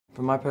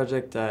For my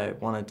project, I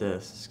wanted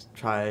to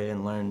try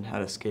and learn how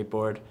to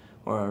skateboard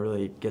or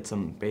really get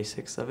some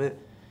basics of it.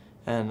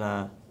 And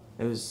I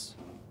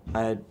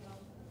had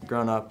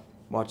grown up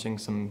watching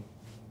some,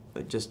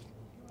 like, just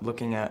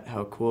looking at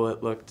how cool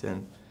it looked,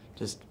 and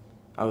just,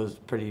 I was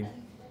pretty,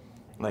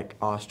 like,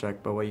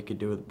 awestruck by what you could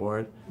do with a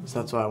board. So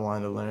that's what I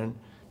wanted to learn.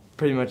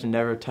 Pretty much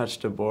never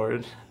touched a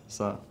board,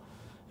 so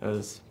it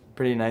was a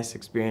pretty nice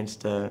experience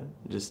to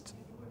just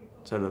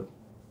sort of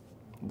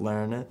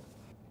learn it.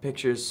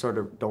 Pictures sort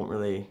of don't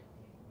really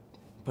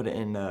put it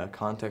in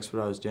context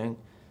what I was doing,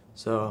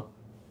 so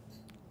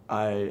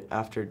I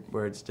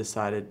afterwards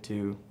decided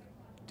to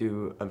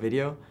do a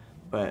video,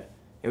 but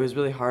it was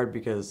really hard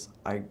because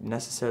I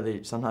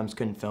necessarily sometimes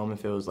couldn't film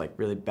if it was like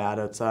really bad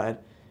outside,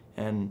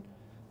 and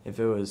if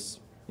it was,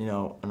 you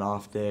know, an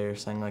off day or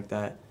something like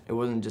that. It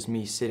wasn't just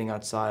me sitting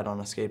outside on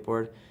a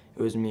skateboard,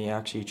 it was me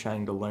actually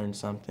trying to learn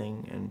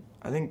something, and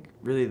I think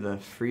really the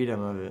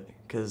freedom of it,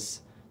 because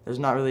there's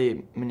not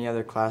really many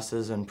other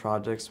classes and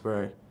projects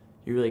where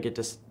you really get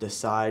to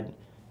decide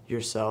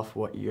yourself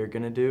what you're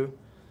gonna do,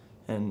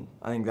 and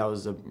I think that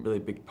was a really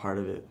big part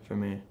of it for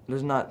me.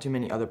 There's not too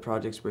many other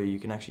projects where you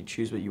can actually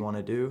choose what you want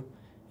to do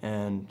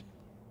and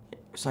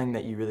something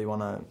that you really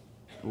want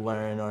to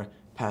learn or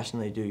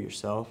passionately do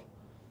yourself,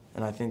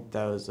 and I think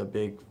that was a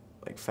big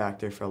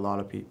factor for a lot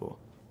of people.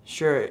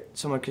 Sure,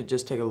 someone could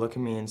just take a look at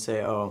me and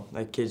say, oh,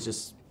 that kid's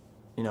just,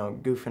 you know,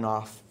 goofing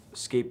off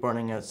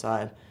skateboarding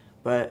outside,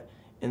 but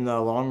in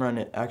the long run,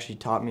 it actually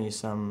taught me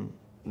some,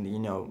 you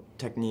know,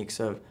 techniques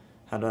of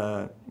how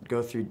to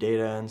go through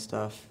data and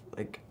stuff.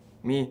 Like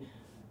me,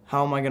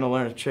 how am I gonna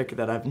learn a trick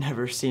that I've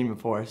never seen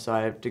before? So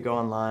I have to go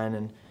online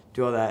and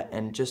do all that,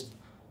 and just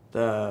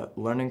the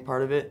learning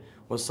part of it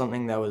was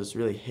something that was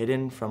really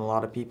hidden from a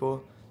lot of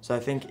people. So I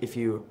think if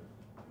you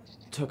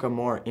took a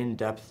more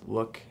in-depth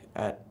look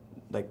at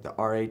like the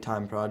RA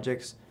time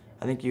projects,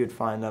 I think you would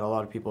find that a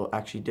lot of people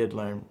actually did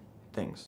learn things.